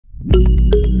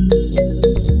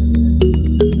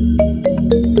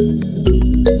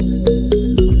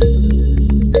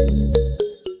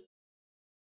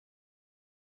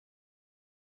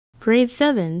Grade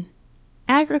 7,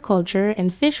 Agriculture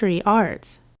and Fishery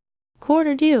Arts.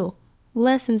 Quarter 2,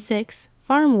 Lesson 6,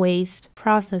 Farm Waste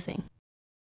Processing.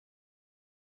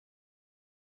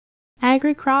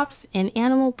 Agri-crops and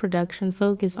animal production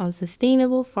focus on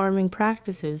sustainable farming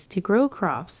practices to grow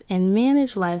crops and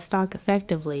manage livestock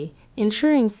effectively,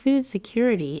 ensuring food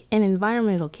security and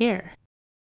environmental care.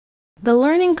 The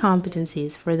learning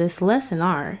competencies for this lesson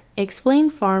are: explain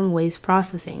farm waste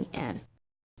processing and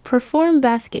perform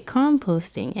basket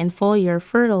composting and foliar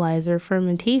fertilizer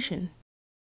fermentation.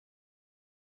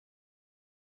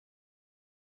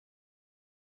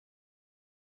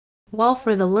 While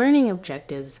for the learning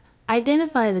objectives,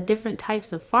 identify the different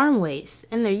types of farm waste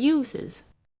and their uses.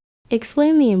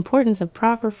 Explain the importance of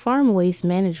proper farm waste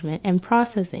management and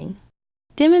processing.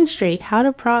 Demonstrate how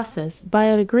to process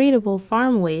biodegradable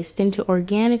farm waste into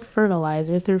organic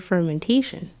fertilizer through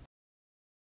fermentation.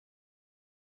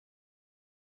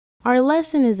 Our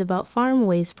lesson is about farm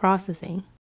waste processing.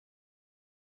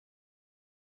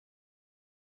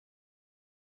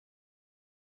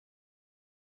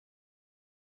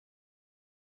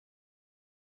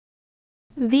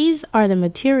 These are the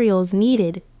materials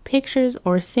needed: pictures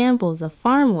or samples of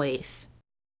farm waste.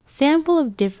 Sample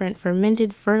of different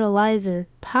fermented fertilizer,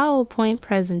 PowerPoint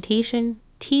presentation,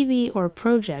 TV or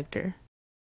projector.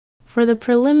 For the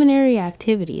preliminary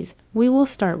activities, we will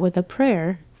start with a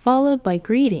prayer, followed by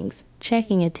greetings,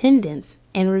 checking attendance,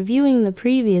 and reviewing the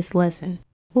previous lesson.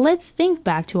 Let's think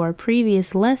back to our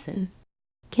previous lesson.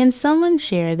 Can someone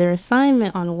share their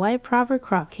assignment on why proper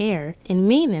crop care and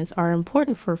maintenance are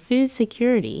important for food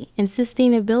security and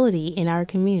sustainability in our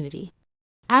community?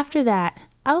 After that,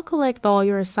 I'll collect all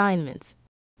your assignments.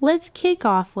 Let's kick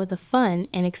off with a fun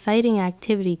and exciting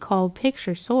activity called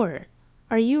Picture Sort.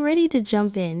 Are you ready to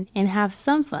jump in and have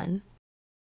some fun?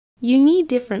 You need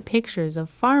different pictures of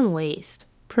farm waste.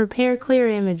 Prepare clear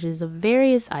images of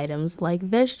various items like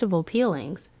vegetable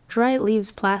peelings, dried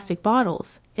leaves, plastic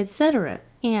bottles, etc.,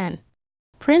 and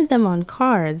print them on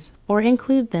cards or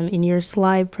include them in your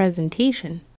slide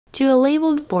presentation. Two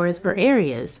labeled boards for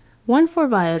areas, one for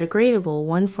biodegradable,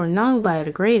 one for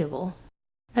non-biodegradable.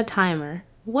 A timer.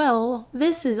 Well,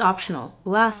 this is optional.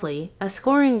 Lastly, a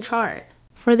scoring chart.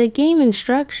 For the game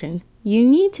instruction, you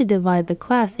need to divide the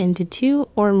class into 2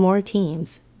 or more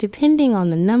teams, depending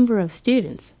on the number of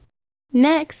students.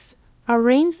 Next,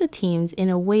 arrange the teams in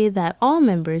a way that all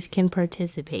members can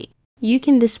participate. You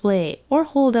can display or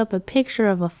hold up a picture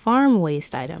of a farm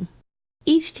waste item.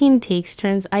 Each team takes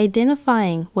turns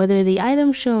identifying whether the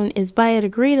item shown is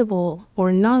biodegradable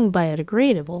or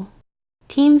non-biodegradable.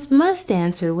 Teams must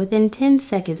answer within 10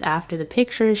 seconds after the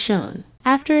picture is shown.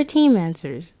 After a team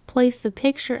answers, place the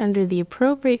picture under the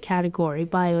appropriate category,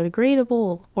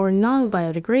 biodegradable or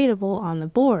non-biodegradable, on the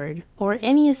board or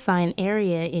any assigned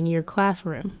area in your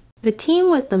classroom. The team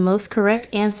with the most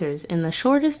correct answers in the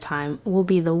shortest time will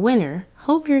be the winner.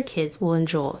 Hope your kids will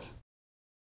enjoy.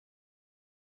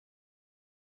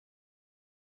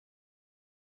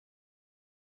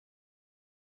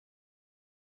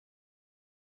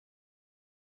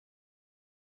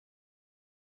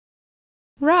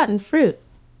 Rotten fruit,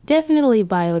 definitely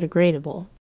biodegradable.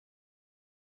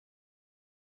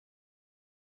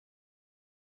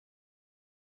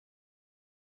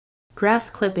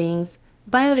 Grass clippings,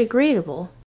 biodegradable.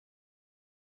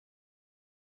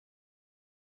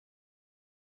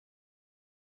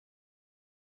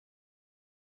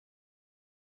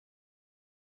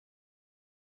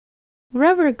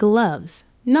 Rubber gloves,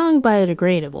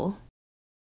 non-biodegradable.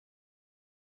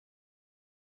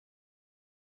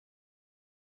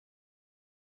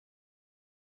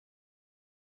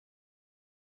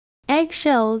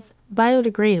 Eggshells,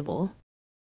 biodegradable.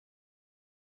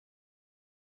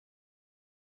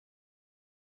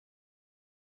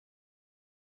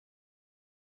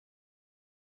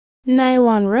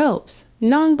 Nylon ropes,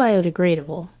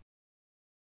 non-biodegradable.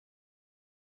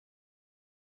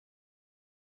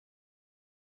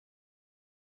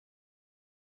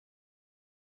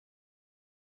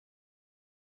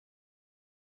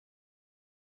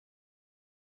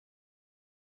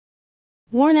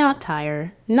 Worn-out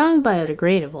tire,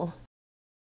 non-biodegradable.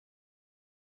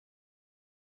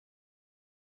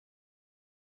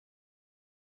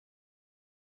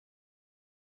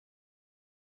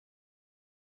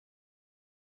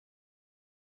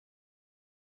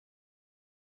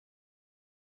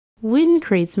 Wooden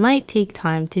crates might take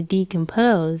time to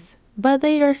decompose, but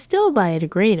they are still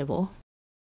biodegradable.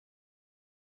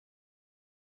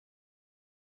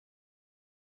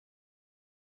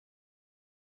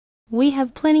 We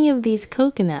have plenty of these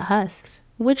coconut husks,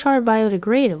 which are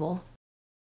biodegradable.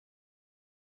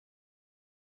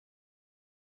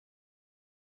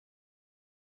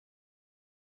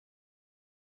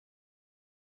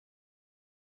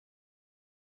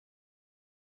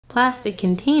 Plastic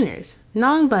containers,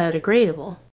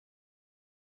 non-biodegradable.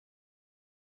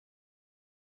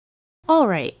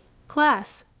 Alright,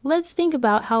 class, let's think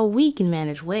about how we can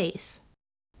manage waste.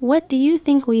 What do you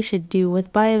think we should do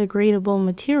with biodegradable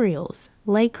materials,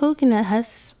 like coconut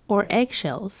husks or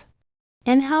eggshells?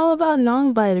 And how about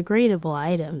non-biodegradable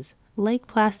items, like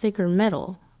plastic or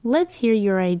metal? Let's hear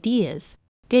your ideas.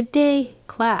 Good day,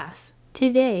 class.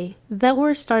 Today, that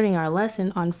we're starting our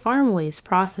lesson on farm waste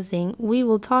processing, we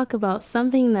will talk about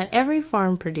something that every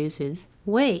farm produces,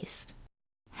 waste.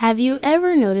 Have you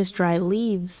ever noticed dried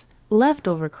leaves,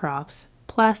 leftover crops,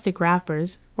 plastic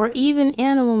wrappers, or even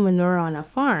animal manure on a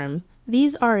farm?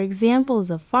 These are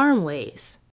examples of farm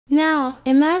waste. Now,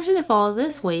 imagine if all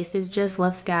this waste is just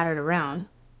left scattered around.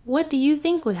 What do you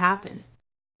think would happen?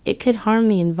 It could harm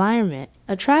the environment,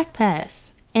 attract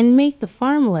pests, and make the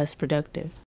farm less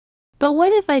productive. But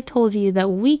what if I told you that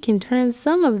we can turn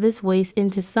some of this waste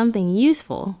into something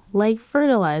useful, like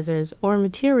fertilizers or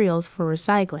materials for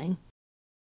recycling?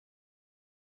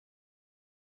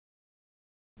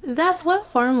 That's what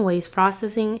farm waste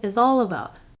processing is all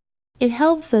about. It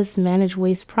helps us manage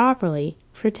waste properly,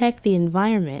 protect the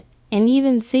environment, and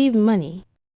even save money.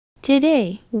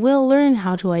 Today, we'll learn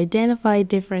how to identify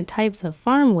different types of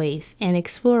farm waste and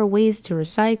explore ways to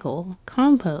recycle,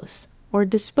 compost, or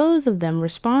dispose of them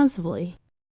responsibly.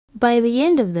 By the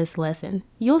end of this lesson,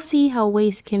 you'll see how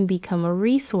waste can become a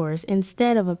resource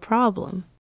instead of a problem.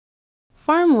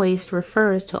 Farm waste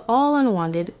refers to all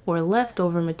unwanted or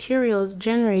leftover materials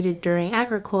generated during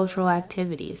agricultural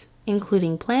activities,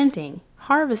 including planting,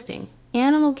 harvesting,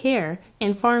 animal care,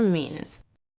 and farm maintenance.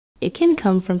 It can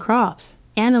come from crops,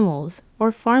 animals,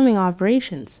 or farming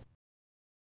operations.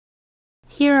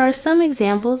 Here are some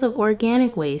examples of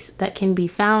organic waste that can be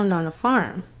found on a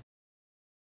farm.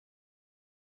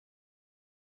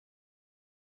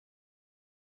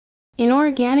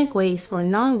 Inorganic waste or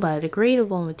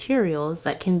non-biodegradable materials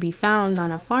that can be found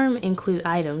on a farm include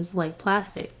items like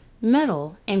plastic,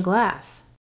 metal, and glass.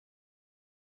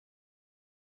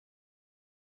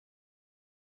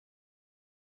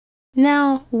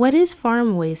 Now, what is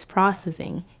farm waste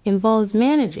processing? Involves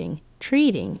managing,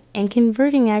 treating, and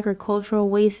converting agricultural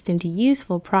waste into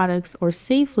useful products or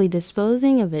safely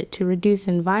disposing of it to reduce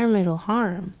environmental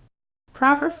harm.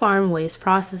 Proper farm waste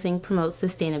processing promotes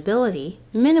sustainability,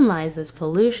 minimizes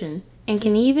pollution, and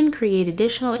can even create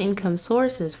additional income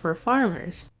sources for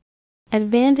farmers.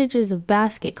 Advantages of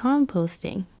basket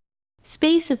composting: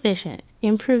 space efficient,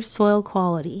 improves soil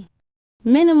quality,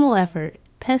 minimal effort,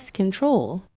 pest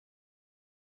control.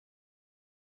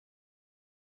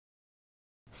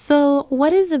 So,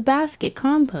 what is a basket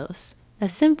compost? A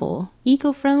simple,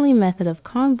 eco-friendly method of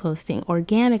composting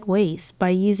organic waste by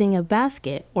using a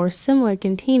basket or similar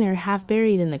container half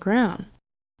buried in the ground.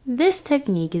 This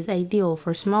technique is ideal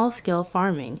for small-scale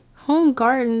farming, home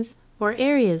gardens, or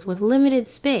areas with limited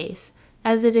space,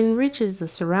 as it enriches the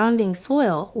surrounding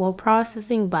soil while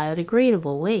processing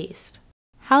biodegradable waste.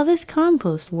 How this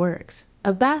compost works: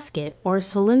 a basket or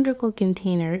cylindrical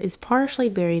container is partially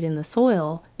buried in the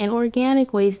soil, and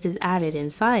organic waste is added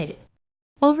inside it.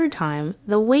 Over time,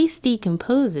 the waste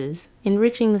decomposes,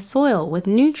 enriching the soil with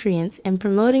nutrients and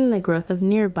promoting the growth of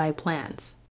nearby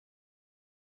plants.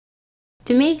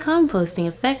 To make composting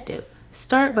effective,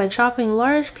 start by chopping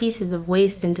large pieces of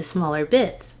waste into smaller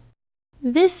bits.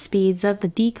 This speeds up the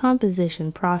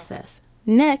decomposition process.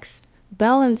 Next,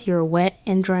 balance your wet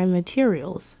and dry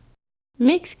materials.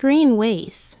 Mix green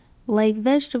waste, like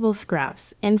vegetable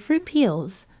scraps and fruit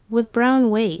peels, with brown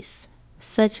waste,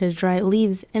 such as dried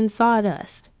leaves and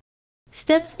sawdust.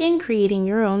 Steps in creating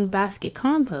your own basket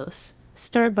compost: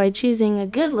 start by choosing a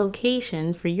good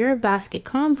location for your basket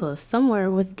compost, somewhere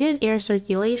with good air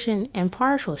circulation and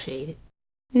partial shade.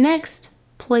 Next,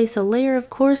 place a layer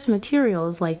of coarse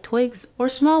materials like twigs or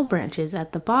small branches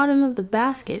at the bottom of the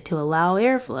basket to allow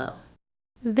airflow.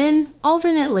 Then,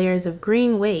 alternate layers of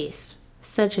green waste,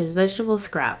 such as vegetable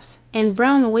scraps, and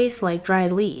brown waste like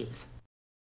dried leaves.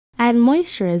 Add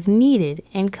moisture as needed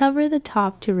and cover the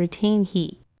top to retain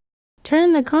heat.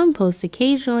 Turn the compost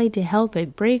occasionally to help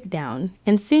it break down,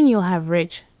 and soon you'll have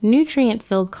rich,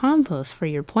 nutrient-filled compost for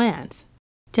your plants.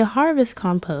 To harvest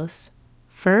compost,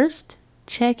 first,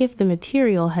 check if the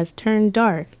material has turned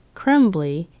dark,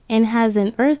 crumbly, and has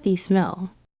an earthy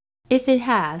smell. If it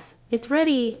has, it's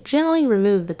ready. Gently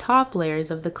remove the top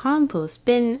layers of the compost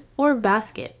bin or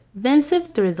basket, then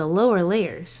sift through the lower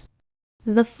layers.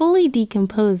 The fully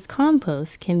decomposed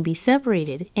compost can be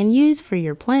separated and used for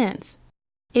your plants.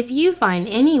 If you find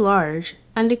any large,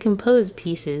 undecomposed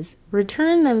pieces,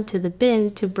 return them to the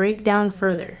bin to break down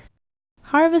further.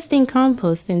 Harvesting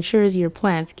compost ensures your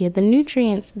plants get the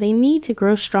nutrients they need to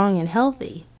grow strong and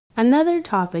healthy. Another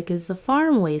topic is the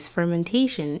farm waste.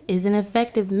 Fermentation is an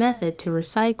effective method to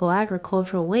recycle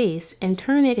agricultural waste and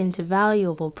turn it into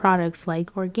valuable products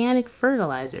like organic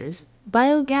fertilizers,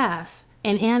 biogas,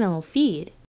 and animal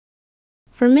feed.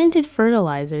 Fermented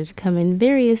fertilizers come in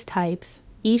various types,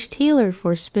 each tailored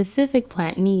for specific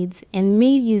plant needs and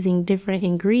made using different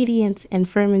ingredients and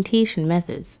fermentation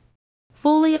methods.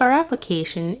 Foliar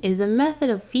application is a method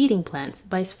of feeding plants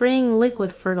by spraying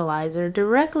liquid fertilizer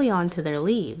directly onto their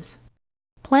leaves.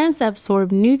 Plants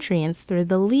absorb nutrients through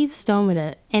the leaf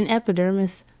stomata and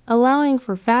epidermis, allowing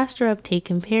for faster uptake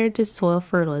compared to soil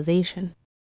fertilization.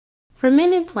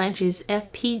 Fermented plant juice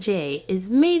 (FPJ) is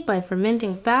made by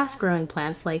fermenting fast-growing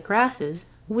plants like grasses,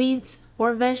 weeds,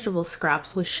 or vegetable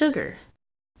scraps with sugar.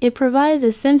 It provides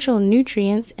essential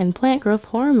nutrients and plant growth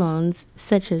hormones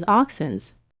such as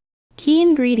auxins. Key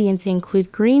ingredients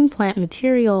include green plant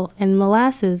material and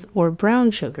molasses or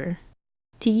brown sugar.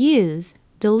 To use,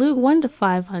 dilute 1 to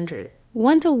 500,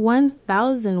 1 to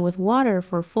 1000 with water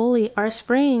for foliar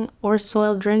spraying or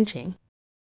soil drenching.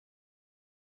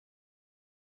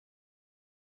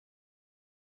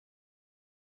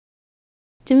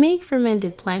 To make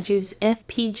fermented plant juice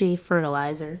 (FPJ)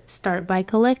 fertilizer, start by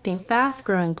collecting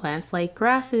fast-growing plants like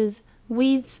grasses,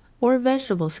 weeds, or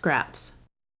vegetable scraps.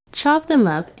 Chop them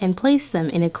up and place them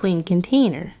in a clean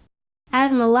container.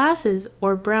 Add molasses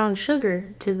or brown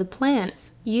sugar to the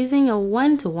plants using a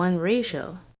 1:1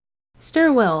 ratio.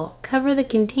 Stir well, cover the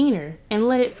container, and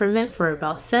let it ferment for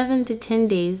about 7 to 10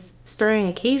 days, stirring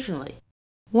occasionally.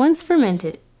 Once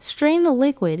fermented, strain the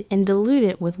liquid and dilute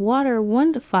it with water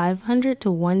 1 to 500 to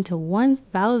 1 to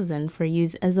 1000 for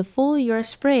use as a foliar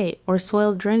spray or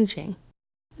soil drenching.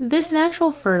 This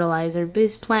natural fertilizer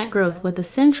boosts plant growth with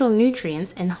essential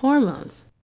nutrients and hormones.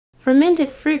 Fermented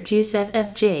fruit juice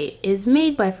 (FFJ) is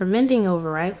made by fermenting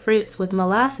overripe fruits with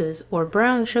molasses or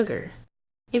brown sugar.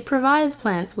 It provides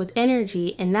plants with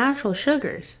energy and natural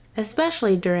sugars,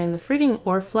 especially during the fruiting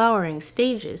or flowering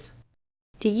stages.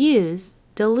 To use,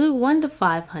 dilute 1 to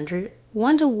 500,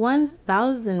 1 to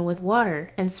 1000 with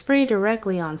water and spray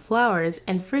directly on flowers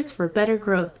and fruits for better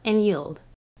growth and yield.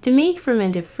 To make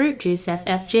fermented fruit juice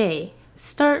 (FFJ),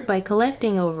 start by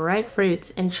collecting overripe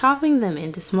fruits and chopping them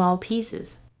into small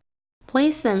pieces.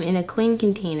 Place them in a clean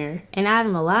container and add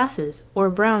molasses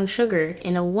or brown sugar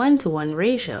in a 1:1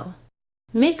 ratio.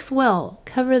 Mix well,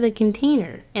 cover the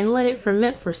container, and let it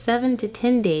ferment for 7 to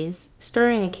 10 days,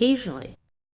 stirring occasionally.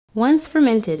 Once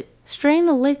fermented, strain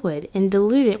the liquid and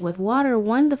dilute it with water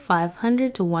 1 to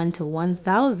 500 to 1 to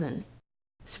 1000.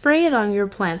 Spray it on your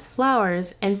plant's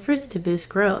flowers and fruits to boost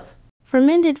growth.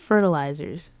 Fermented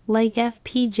fertilizers, like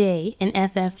FPJ and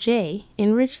FFJ,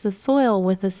 enrich the soil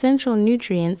with essential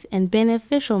nutrients and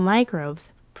beneficial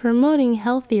microbes, promoting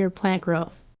healthier plant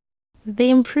growth. They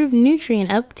improve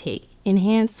nutrient uptake,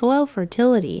 enhance soil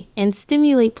fertility, and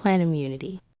stimulate plant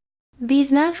immunity.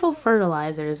 These natural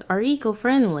fertilizers are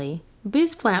eco-friendly,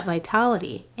 boost plant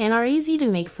vitality, and are easy to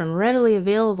make from readily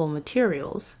available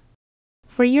materials.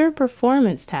 For your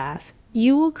performance task,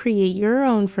 you will create your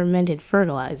own fermented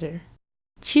fertilizer.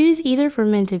 Choose either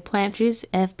fermented plant juice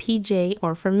 (FPJ)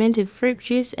 or fermented fruit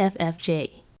juice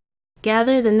 (FFJ).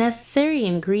 Gather the necessary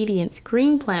ingredients: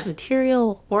 green plant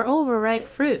material or overripe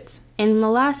fruits, and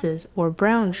molasses or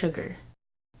brown sugar.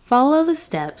 Follow the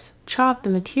steps, chop the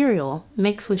material,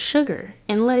 mix with sugar,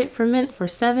 and let it ferment for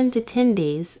 7 to 10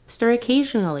 days, stir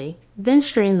occasionally, then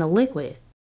strain the liquid.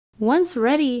 Once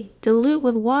ready, dilute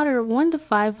with water 1 to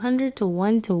 500 to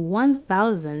 1 to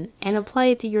 1000 and apply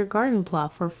it to your garden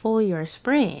plot for foliar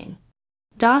spraying.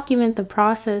 Document the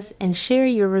process and share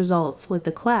your results with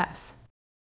the class.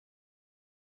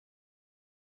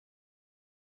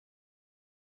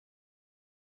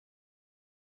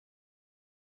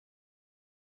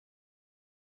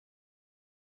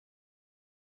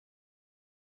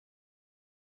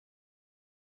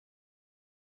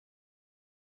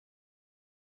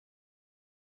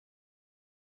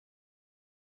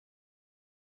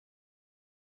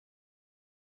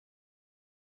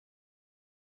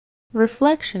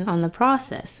 Reflection on the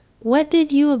process. What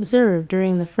did you observe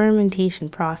during the fermentation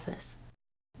process?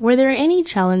 Were there any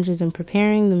challenges in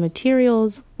preparing the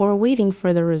materials or waiting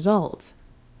for the results?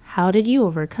 How did you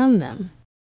overcome them?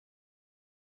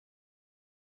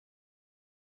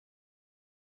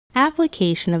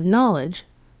 Application of knowledge.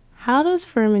 How does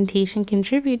fermentation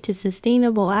contribute to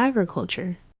sustainable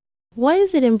agriculture? Why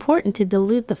is it important to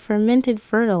dilute the fermented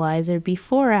fertilizer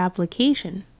before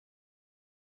application?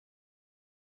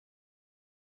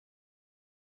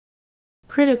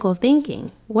 Critical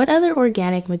thinking. What other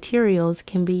organic materials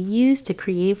can be used to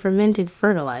create fermented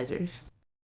fertilizers?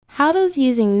 How does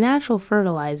using natural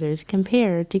fertilizers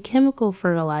compare to chemical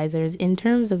fertilizers in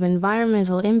terms of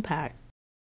environmental impact?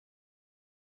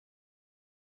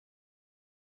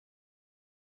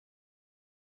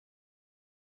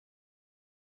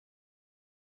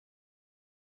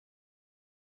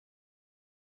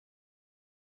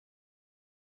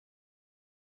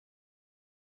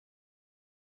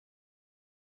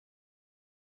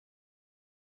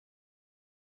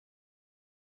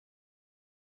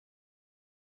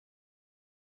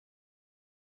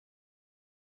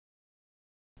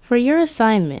 For your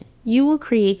assignment, you will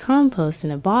create compost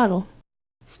in a bottle.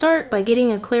 Start by getting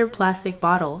a clear plastic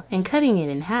bottle and cutting it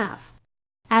in half.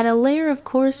 Add a layer of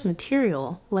coarse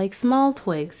material like small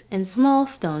twigs and small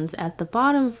stones at the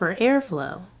bottom for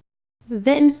airflow.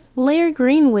 Then, layer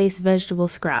green waste vegetable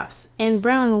scraps and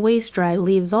brown waste dried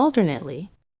leaves alternately.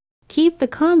 Keep the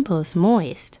compost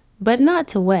moist, but not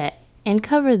too wet, and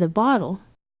cover the bottle.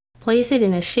 Place it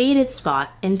in a shaded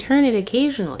spot and turn it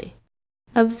occasionally.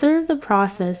 Observe the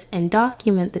process and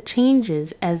document the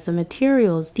changes as the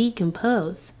materials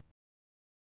decompose.